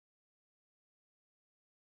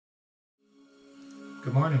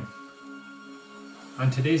Good morning. On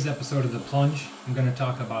today's episode of The Plunge, I'm going to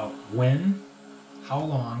talk about when, how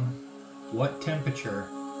long, what temperature,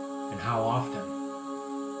 and how often.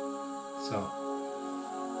 So,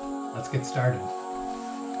 let's get started.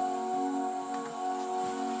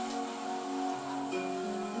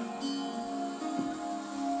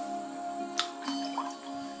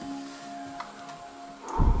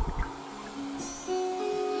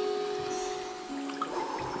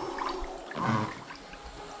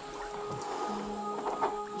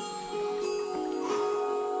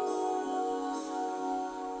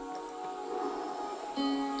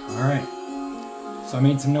 Alright, so I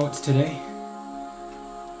made some notes today.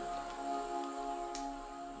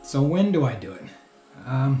 So when do I do it?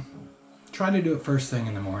 Try to do it first thing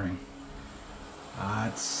in the morning.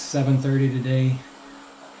 It's 7:30 today.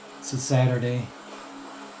 It's a Saturday.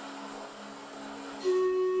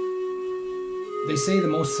 They say the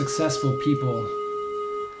most successful people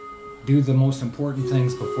do the most important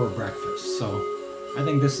things before breakfast. So I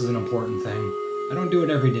think this is an important thing. I don't do it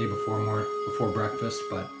every day before breakfast,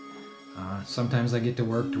 but sometimes I get to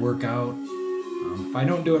work out. If I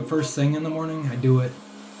don't do it first thing in the morning, I do it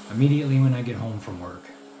immediately when I get home from work.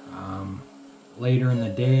 Later in the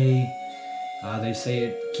day, they say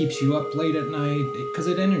it keeps you up late at night because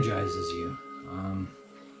it energizes you.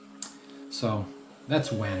 So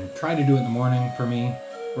that's when. Try to do it in the morning for me.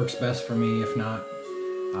 Works best for me, if not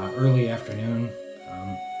early afternoon.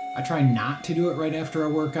 I try not to do it right after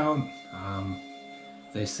I work out.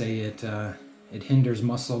 They say it hinders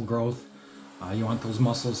muscle growth. You want those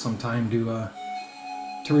muscles some time to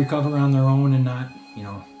recover on their own and not,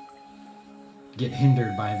 get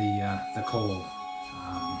hindered by the cold.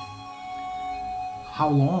 How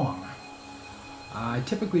long? I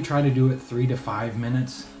typically try to do it 3 to 5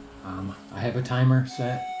 minutes. I have a timer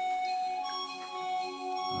set.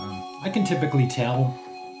 I can typically tell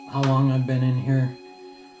how long I've been in here.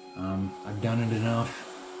 I've done it enough.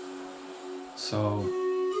 So,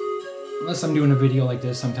 unless I'm doing a video like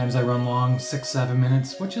this, sometimes I run long, 6-7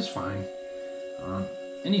 minutes, which is fine.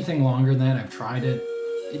 Anything longer than that, I've tried it.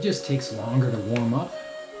 It just takes longer to warm up.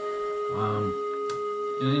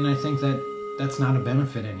 And I think that's not a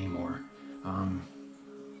benefit anymore.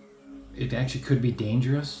 It actually could be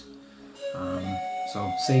dangerous.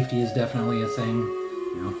 So safety is definitely a thing.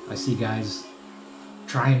 I see guys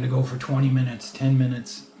trying to go for 20 minutes, 10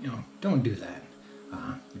 minutes. Don't do that.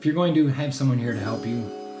 If you're going to have someone here to help you,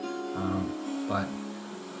 but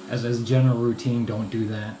as a general routine, don't do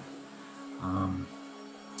that.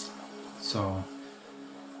 So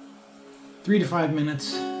 3 to 5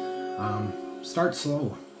 minutes. Start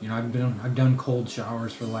slow. I've done cold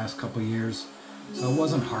showers for the last couple years, so it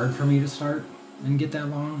wasn't hard for me to start and get that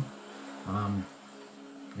long.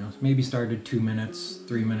 Maybe started 2 minutes,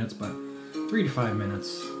 3 minutes, but 3 to 5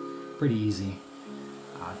 minutes, pretty easy.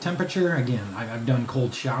 Temperature, again, I've done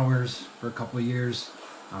cold showers for a couple of years.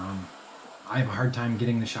 I have a hard time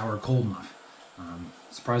getting the shower cold enough.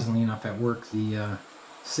 Surprisingly enough, at work, the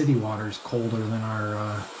city water is colder than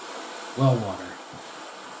our well water.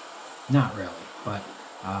 Not really, but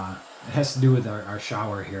it has to do with our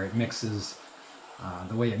shower here. It mixes,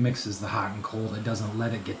 the way it mixes the hot and cold, it doesn't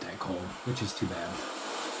let it get that cold, which is too bad.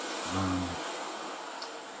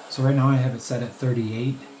 So right now I have it set at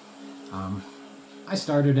 38. I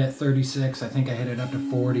started at 36. I think I hit it up to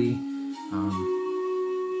 40.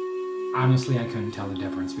 Honestly, I couldn't tell the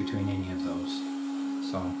difference between any of those.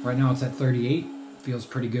 So right now it's at 38. Feels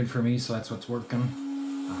pretty good for me, so that's what's working.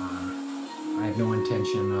 I have no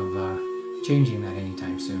intention of changing that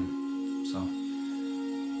anytime soon. So,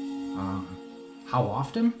 how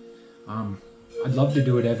often? I'd love to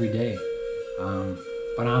do it every day.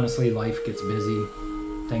 But honestly, life gets busy.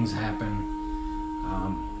 Things happen.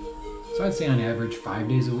 So I'd say on average 5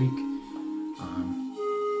 days a week.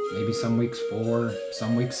 Maybe some weeks 4,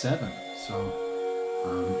 some weeks 7. So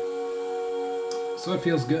it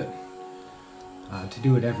feels good to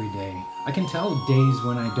do it every day. I can tell days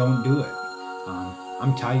when I don't do it.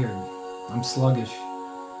 I'm tired. I'm sluggish.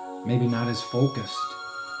 Maybe not as focused.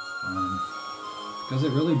 Because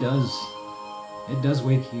it really does. It does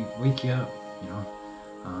wake you up.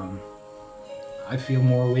 I feel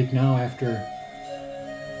more awake now after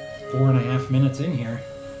 4.5 minutes in here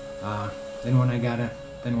than when I got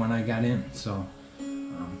in. So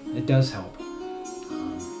it does help.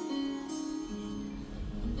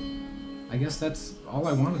 I guess that's all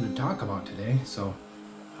I wanted to talk about today. So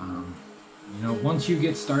once you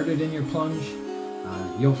get started in your plunge,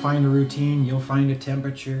 you'll find a routine, you'll find a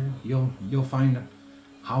temperature, you'll find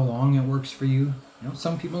how long it works for you.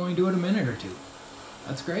 Some people only do it a minute or two.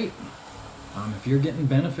 That's great. If you're getting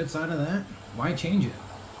benefits out of that, why change it?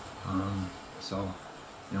 So,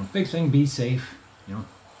 big thing, be safe.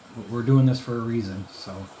 We're doing this for a reason.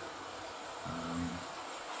 So,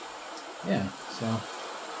 yeah. So,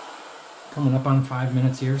 coming up on 5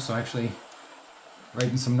 minutes here. So actually,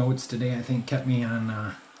 writing some notes today, I think, kept me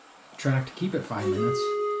on track to keep it 5 minutes.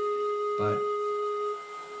 But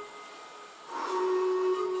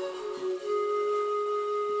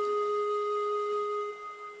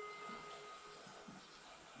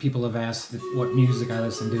people have asked what music I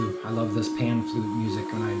listen to. I love this pan flute music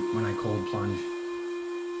when I cold plunge.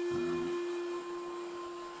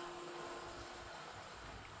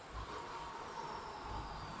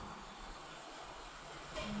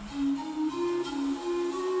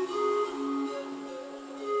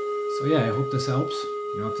 So yeah, I hope this helps.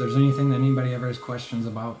 If there's anything that anybody ever has questions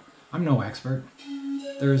about, I'm no expert.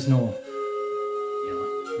 There is no,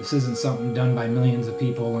 this isn't something done by millions of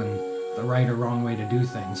people and the right or wrong way to do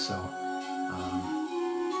things. So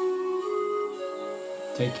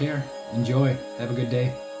take care, enjoy, have a good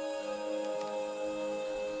day.